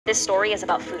This story is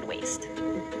about food waste.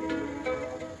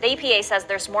 The EPA says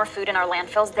there's more food in our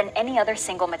landfills than any other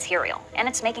single material, and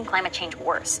it's making climate change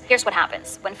worse. Here's what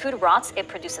happens. When food rots, it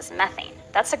produces methane.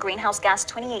 That's a greenhouse gas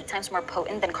 28 times more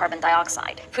potent than carbon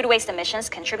dioxide. Food waste emissions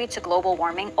contribute to global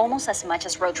warming almost as much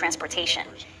as road transportation.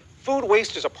 Food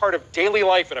waste is a part of daily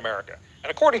life in America. And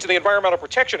according to the Environmental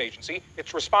Protection Agency,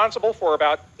 it's responsible for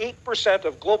about 8%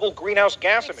 of global greenhouse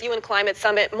gas emissions. UN Climate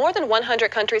Summit, more than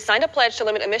 100 countries signed a pledge to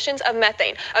limit emissions of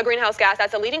methane, a greenhouse gas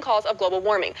that's a leading cause of global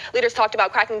warming. Leaders talked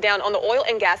about cracking down on the oil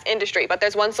and gas industry, but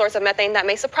there's one source of methane that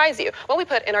may surprise you: what we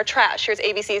put in our trash. Here's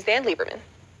ABC's Dan Lieberman.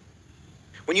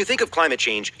 When you think of climate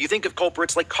change, you think of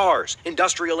culprits like cars,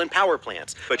 industrial and power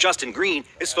plants. But Justin Green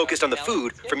is focused on the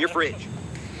food from your fridge.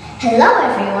 Hello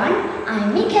everyone,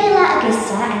 I'm Mikayla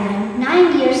Agusta and I'm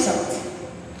 9 years old.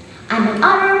 I'm an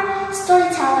author,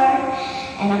 storyteller,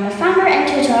 and I'm a founder and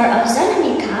tutor of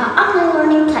Zonamika online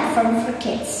learning platform for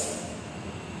kids.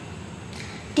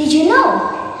 Did you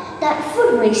know that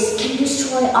food waste can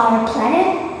destroy our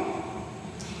planet?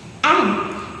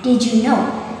 And did you know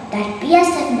that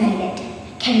BSF magnet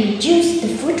can reduce the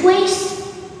food waste?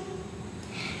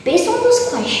 Based on this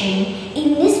question,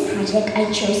 in this project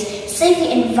I chose Save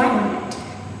the Environment,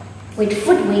 with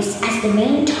food waste as the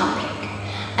main topic.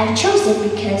 I chose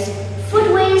it because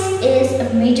food waste is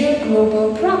a major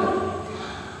global problem.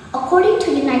 According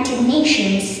to United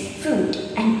Nations Food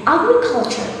and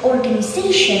Agriculture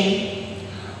Organization,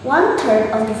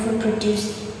 1/3 of the food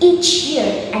produced each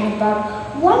year and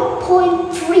about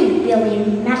 1.3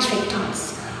 billion metric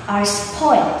tons are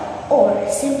spoiled or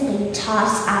simply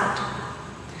tossed out.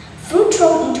 Food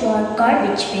thrown into our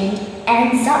garbage bin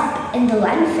ends up in the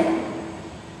landfill.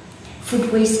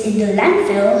 Food waste in the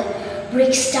landfill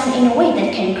breaks down in a way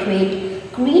that can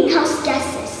create greenhouse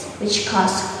gases, which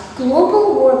cause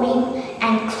global warming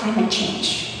and climate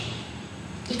change.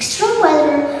 Extreme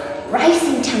weather,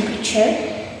 rising temperature,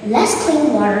 less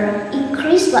clean water,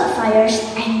 increased wildfires,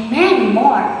 and many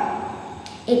more.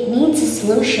 It needs a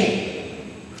solution.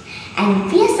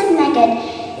 And BSF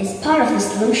Magnet is part of the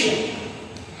solution.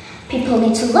 People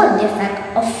need to learn the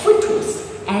effect of food waste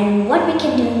and what we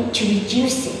can do to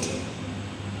reduce it.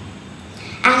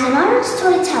 As another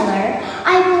storyteller,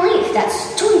 I believe that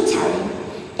storytelling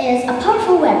is a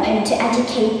powerful weapon to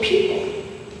educate people.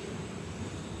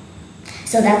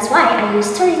 So that's why I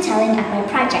use storytelling at my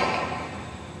project.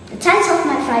 The title of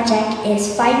my project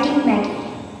is Finding Maggie.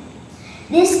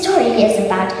 This story is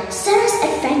about Sarah's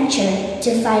adventure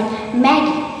to find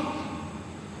Maggie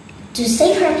to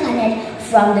save her planet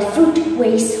from the food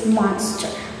waste monster.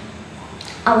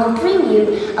 I will bring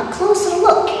you a closer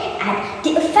look at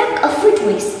the effect of food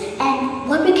waste and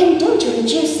what we can do to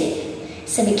reduce it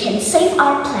so we can save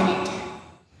our planet.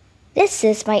 This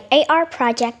is my AR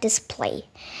project display.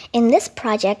 In this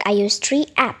project, I use 3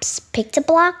 apps: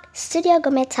 Pictoblock, Studio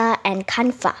Gometa, and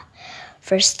Canva.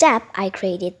 First step, I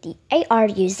created the AR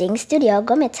using Studio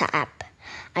Gometa app.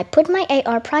 I put my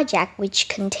AR project, which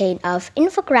contained of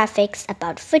infographics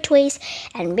about food waste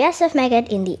and BSF magnet,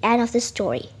 in the end of the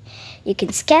story. You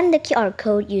can scan the QR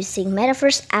code using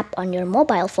Metaverse app on your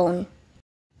mobile phone.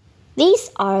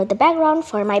 These are the background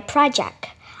for my project.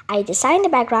 I designed the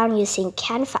background using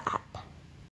Canva app.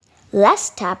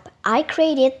 Last step, I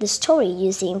created the story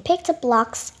using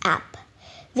Pictoblock's app.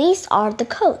 These are the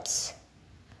codes.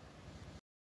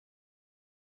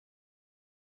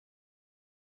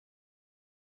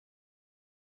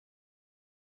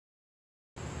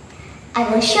 I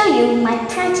will show you my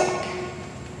project.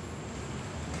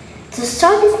 To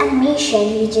start this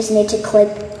animation, you just need to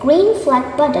click green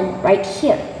flag button right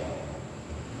here.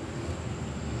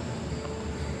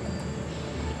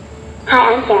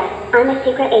 Hi, I'm Sarah. I'm a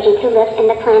secret agent who lives in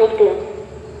the planet Boo.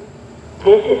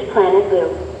 This is Planet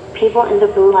Boo. People in the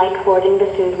Boo like hoarding the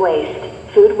food waste.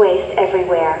 Food waste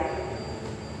everywhere.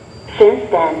 Since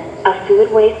then, a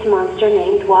food waste monster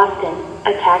named Waston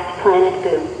attacked Planet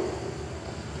Boo.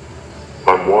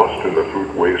 I'm Waston, the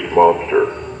food waste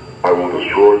monster. I will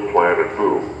destroy Planet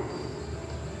Boo.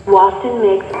 Waston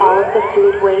makes all of the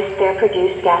food waste there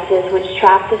produce gases which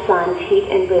trap the sun's heat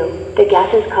in Boo. The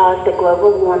gases cause the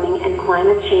global warming and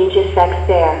climate change effects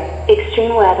there.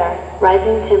 Extreme weather,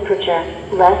 rising temperature,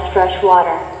 less fresh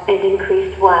water, and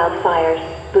increased wildfires.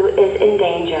 Boo is in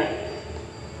danger.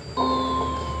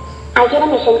 I get a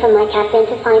mission from my captain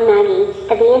to find Maggie,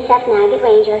 the BSF Magnet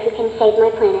Ranger who can save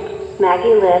my planet.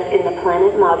 Maggie lives in the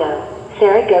planet Mago.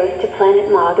 Sarah goes to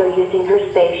planet Mago using her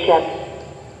spaceship.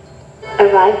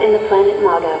 Arrived in the planet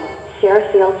Mago,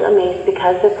 Sarah feels amazed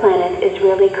because the planet is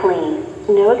really clean.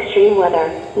 No extreme weather,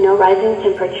 no rising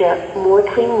temperature, more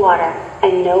clean water,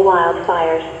 and no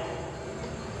wildfires.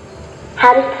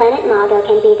 How does Planet Mago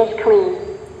can be this clean?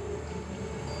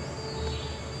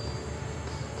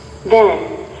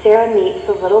 Then, Sarah meets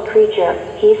the little creature.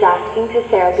 He's asking to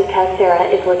Sarah because Sarah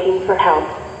is looking for help.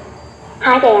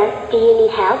 Hi there, do you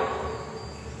need help?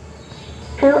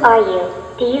 Who are you?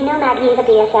 Do you know Maggie the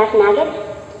BSF Maggot?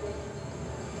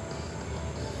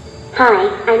 Hi,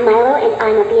 I'm Milo and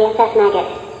I'm a BSF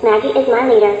Maggot. Maggie is my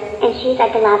leader, and she's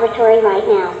at the laboratory right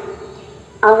now.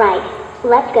 Alright,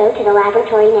 let's go to the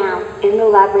laboratory now. In the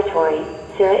laboratory,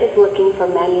 Sarah is looking for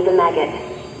Maggie the Maggot.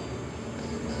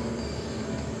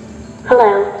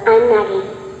 Hello, I'm Maggie.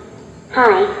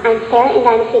 Hi, I'm Sarah and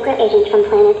I'm a secret agent from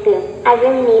Planet Boo. I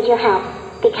really need your help,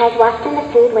 because Waston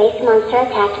the food waste monster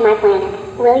attacked my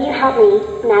planet. Will you help me,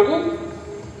 Maggie?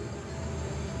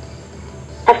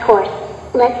 Of course.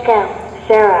 Let's go.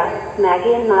 Sarah,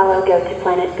 Maggie and Milo go to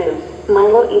Planet Boo.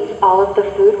 Milo eats all of the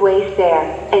food waste there,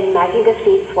 and Maggie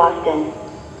defeats Waston.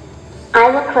 I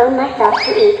will clone myself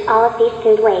to eat all of these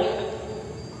food waste.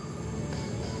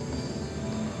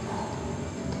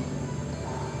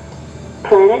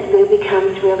 Planet Boo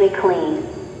becomes really clean.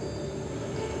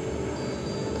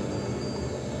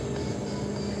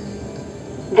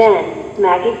 Then,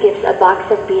 Maggie gives a box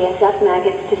of BSF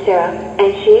maggots to Sarah,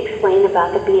 and she explains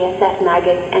about the BSF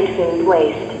maggots and food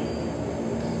waste.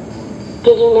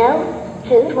 Did you know?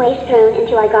 Food waste thrown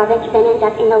into our garbage bin ends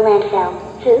up in the landfill.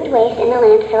 Food waste in the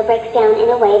landfill breaks down in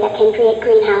a way that can create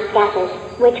greenhouse gases,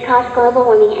 which cause global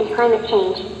warming and climate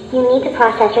change. You need to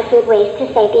process your food waste to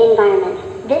save the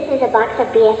environment. This is a box of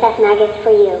BSF maggots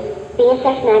for you.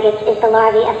 BSF maggots is the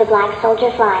larvae of the black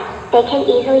soldier fly. They can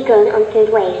easily grow on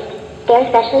food waste. They're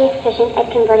especially efficient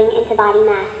at converting into body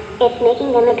mass. It's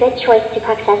making them a good choice to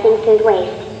processing food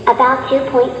waste. About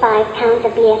 2.5 pounds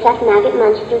of BSF maggot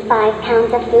munched through 5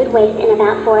 pounds of food waste in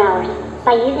about 4 hours.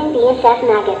 By using BSF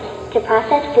maggots to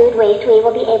process food waste, we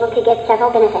will be able to get several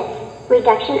benefits.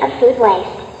 Reduction of food waste,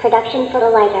 production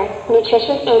fertilizer,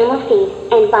 nutritious animal feed,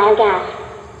 and biogas.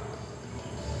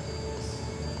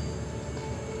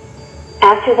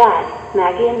 After that,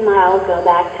 Maggie and Milo go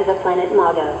back to the Planet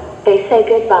Mago. They say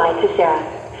goodbye to Sarah.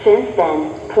 Since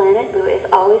then, Planet Boo is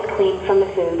always clean from the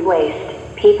food waste.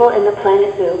 People in the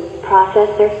Planet Boo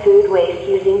process their food waste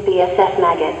using BSF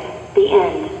maggots. The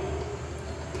end.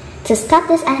 To stop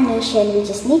this animation, we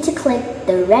just need to click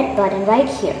the red button right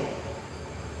here.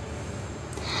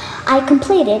 I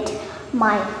completed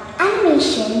my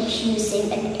animation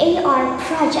using an AR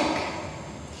project.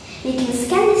 You can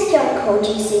scan this QR code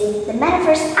using the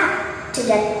Metaverse app to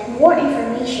get more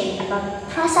information about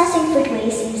processing food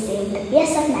waste using the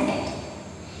BSF maggot.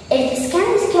 If you scan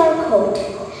this QR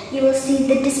code, you will see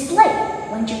the display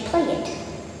when you play it.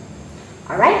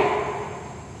 Alright?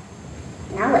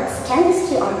 Now let's scan this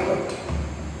QR code.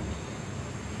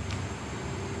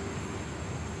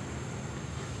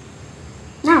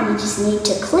 Now you just need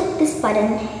to click this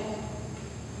button .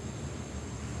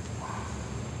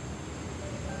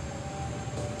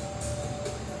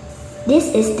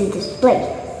 This is the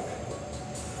display.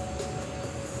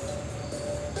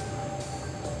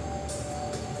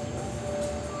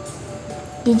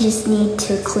 You just need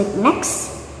to click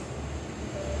next.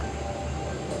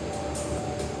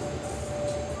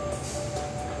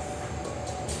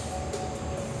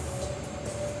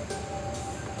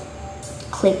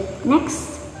 Click next.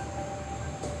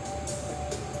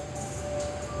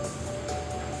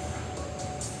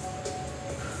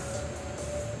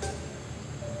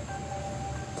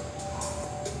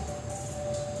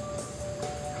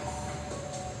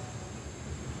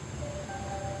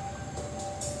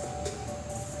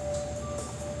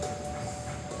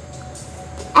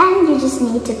 And you just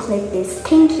need to click this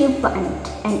thank you button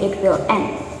and it will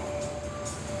end.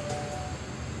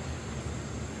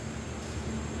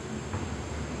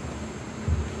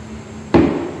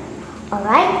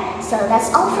 Alright, so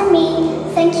that's all from me.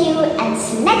 Thank you and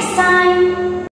see you next time.